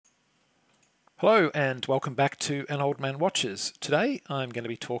Hello and welcome back to An Old Man Watches. Today I'm going to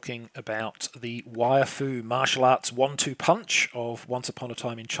be talking about the Wire Fu martial arts 1-2 punch of Once Upon a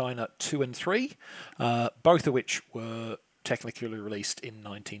Time in China 2 and 3, both of which were technically released in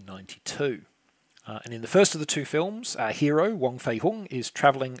 1992. And in the first of the two films, our hero, Wong Fei-hung, is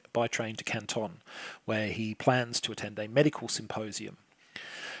travelling by train to Canton, where he plans to attend a medical symposium.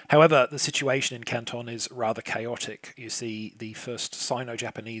 However, the situation in Canton is rather chaotic. You see, the First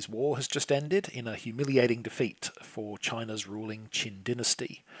Sino-Japanese War has just ended in a humiliating defeat for China's ruling Qin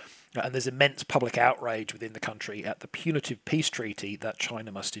dynasty. And there's immense public outrage within the country at the punitive peace treaty that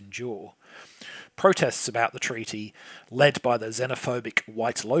China must endure. Protests about the treaty, led by the xenophobic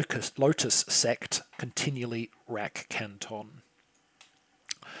White Lotus sect, continually rack Canton.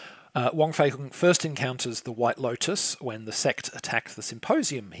 Wong Fei-hung first encounters the White Lotus when the sect attacked the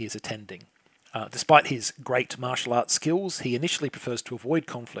symposium he is attending. Despite his great martial arts skills, he initially prefers to avoid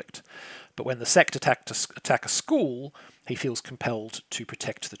conflict, but when the sect attack a school, he feels compelled to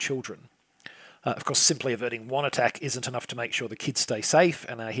protect the children. Of course, simply averting one attack isn't enough to make sure the kids stay safe,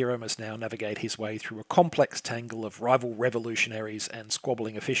 and our hero must now navigate his way through a complex tangle of rival revolutionaries and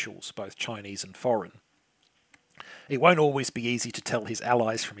squabbling officials, both Chinese and foreign. It won't always be easy to tell his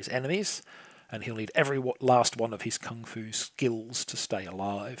allies from his enemies, and he'll need every last one of his kung fu skills to stay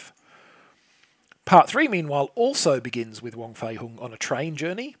alive. Part 3, meanwhile, also begins with Wong Fei-hung on a train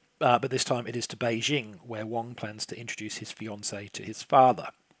journey, but this time it is to Beijing, where Wong plans to introduce his fiancée to his father.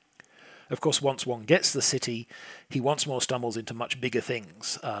 Of course, once Wong gets to the city, he once more stumbles into much bigger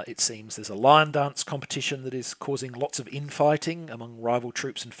things. It seems there's a lion dance competition that is causing lots of infighting among rival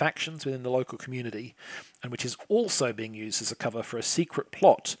troops and factions within the local community, and which is also being used as a cover for a secret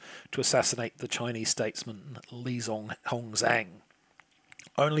plot to assassinate the Chinese statesman Li Hongzhang.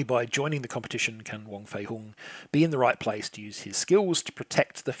 Only by joining the competition can Wong Fei-hung be in the right place to use his skills to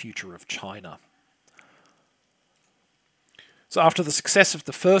protect the future of China. So after the success of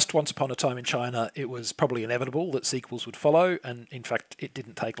the first Once Upon a Time in China, it was probably inevitable that sequels would follow, and in fact it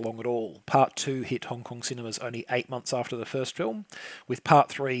didn't take long at all. Part 2 hit Hong Kong cinemas only 8 months after the first film, with Part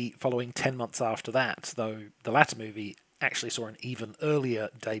 3 following 10 months after that, though the latter movie actually saw an even earlier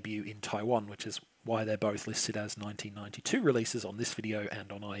debut in Taiwan, which is why they're both listed as 1992 releases on this video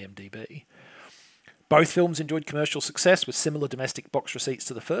and on IMDb. Both films enjoyed commercial success with similar domestic box receipts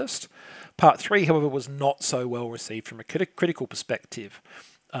to the first. Part 3, however, was not so well received from a critical perspective.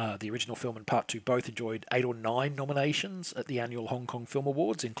 The original film and Part 2 both enjoyed 8 or 9 nominations at the annual Hong Kong Film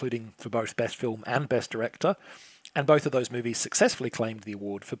Awards, including for both Best Film and Best Director, and both of those movies successfully claimed the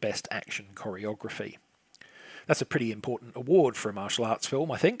award for Best Action Choreography. That's a pretty important award for a martial arts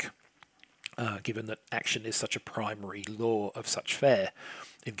film, I think, given that action is such a primary law of such fare.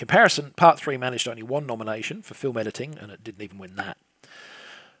 In comparison, Part 3 managed only 1 nomination for film editing, and it didn't even win that.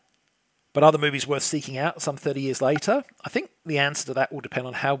 But are the movies worth seeking out some 30 years later? I think the answer to that will depend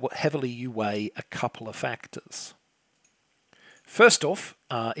on how heavily you weigh a couple of factors. First off,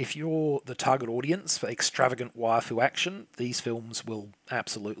 if you're the target audience for extravagant wire fu action, these films will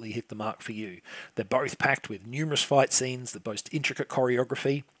absolutely hit the mark for you. They're both packed with numerous fight scenes that boast intricate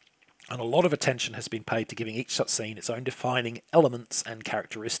choreography, and a lot of attention has been paid to giving each such scene its own defining elements and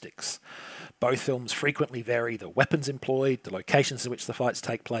characteristics. Both films frequently vary the weapons employed, the locations in which the fights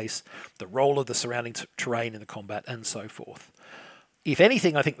take place, the role of the surrounding terrain in the combat, and so forth. If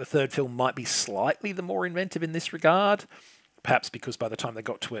anything, I think the third film might be slightly the more inventive in this regard, perhaps because by the time they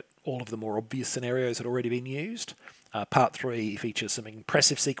got to it, all of the more obvious scenarios had already been used. Part 3 features some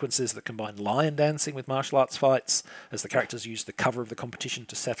impressive sequences that combine lion dancing with martial arts fights, as the characters use the cover of the competition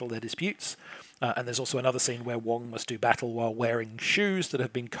to settle their disputes. And there's also another scene where Wong must do battle while wearing shoes that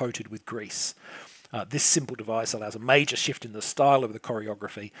have been coated with grease. This simple device allows a major shift in the style of the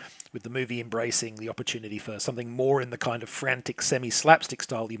choreography, with the movie embracing the opportunity for something more in the kind of frantic semi-slapstick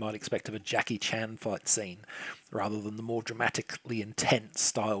style you might expect of a Jackie Chan fight scene, rather than the more dramatically intense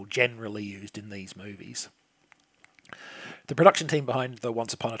style generally used in these movies. The production team behind the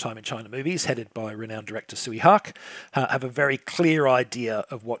Once Upon a Time in China movies, headed by renowned director Tsui Hark, have a very clear idea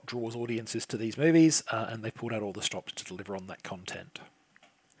of what draws audiences to these movies, and they've pulled out all the stops to deliver on that content.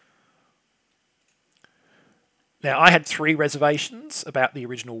 Now, I had 3 reservations about the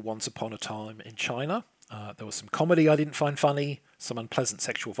original Once Upon a Time in China. There was some comedy I didn't find funny, some unpleasant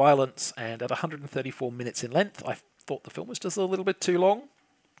sexual violence, and at 134 minutes in length, I thought the film was just a little bit too long.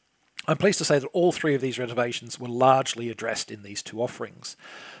 I'm pleased to say that all 3 of these reservations were largely addressed in these 2 offerings.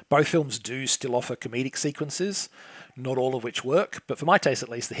 Both films do still offer comedic sequences, not all of which work, but for my taste at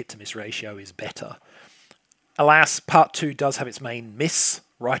least, the hit-to-miss ratio is better. Alas, Part 2 does have its main miss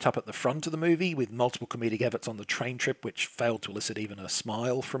right up at the front of the movie, with multiple comedic efforts on the train trip which failed to elicit even a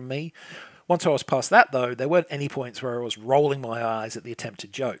smile from me. Once I was past that, though, there weren't any points where I was rolling my eyes at the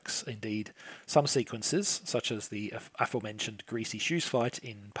attempted jokes. Indeed, some sequences, such as the aforementioned greasy shoes fight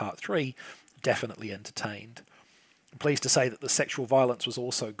in Part 3, definitely entertained. I'm pleased to say that the sexual violence was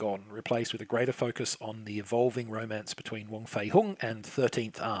also gone, replaced with a greater focus on the evolving romance between Wong Fei-hung and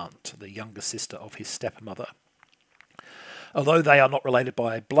 13th Aunt, the younger sister of his stepmother. Although they are not related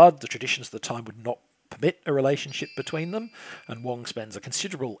by blood, the traditions of the time would not permit a relationship between them, and Wong spends a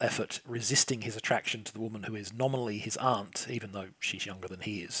considerable effort resisting his attraction to the woman who is nominally his aunt, even though she's younger than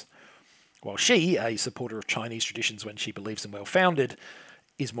he is. While she, a supporter of Chinese traditions when she believes them well-founded,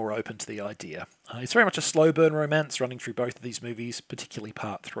 is more open to the idea. It's very much a slow burn romance running through both of these movies, particularly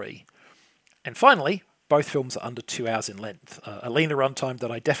Part 3. And finally, both films are under 2 hours in length, a leaner runtime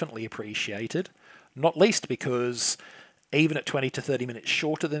that I definitely appreciated, not least because even at 20 to 30 minutes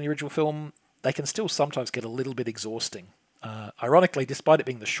shorter than the original film, they can still sometimes get a little bit exhausting. Ironically, despite it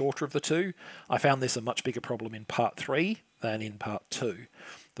being the shorter of the two, I found this a much bigger problem in Part 3 than in Part 2.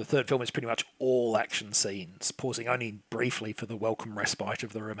 The third film is pretty much all action scenes, pausing only briefly for the welcome respite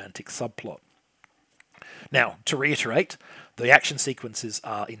of the romantic subplot. Now, to reiterate, the action sequences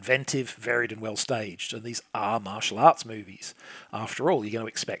are inventive, varied and well staged, and these are martial arts movies. After all, you're going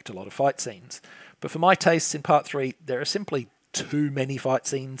to expect a lot of fight scenes. But for my tastes in Part 3, there are simply too many fight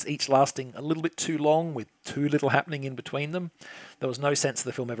scenes, each lasting a little bit too long, with too little happening in between them. There was no sense of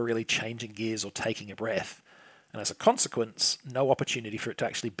the film ever really changing gears or taking a breath. And as a consequence, no opportunity for it to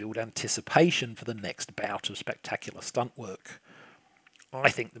actually build anticipation for the next bout of spectacular stunt work. I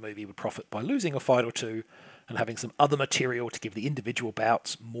think the movie would profit by losing a fight or two and having some other material to give the individual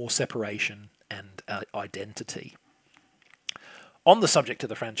bouts more separation and identity. On the subject of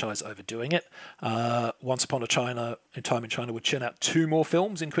the franchise overdoing it, Once Upon a Time in China would churn out 2 more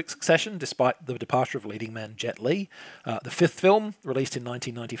films in quick succession, despite the departure of leading man Jet Li. The 5th film, released in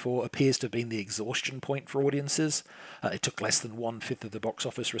 1994, appears to have been the exhaustion point for audiences. It took less than 1/5 of the box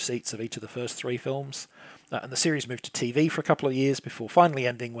office receipts of each of the first 3 films. And the series moved to TV for a couple of years before finally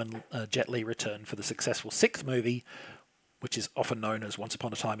ending when Jet Li returned for the successful 6th movie, which is often known as Once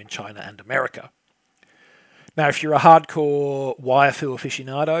Upon a Time in China and America. Now, if you're a hardcore wire fu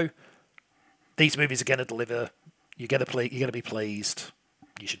aficionado, these movies are going to deliver. You're going to be pleased.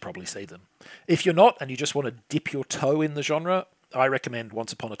 You should probably see them. If you're not, and you just want to dip your toe in the genre, I recommend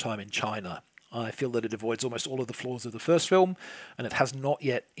Once Upon a Time in China. I feel that it avoids almost all of the flaws of the first film, and it has not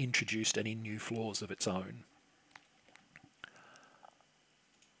yet introduced any new flaws of its own.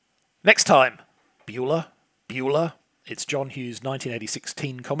 Next time, Bueller. It's John Hughes' 1986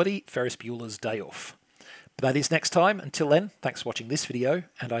 teen comedy, Ferris Bueller's Day Off. But that is next time. Until then, thanks for watching this video,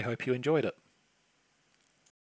 and I hope you enjoyed it.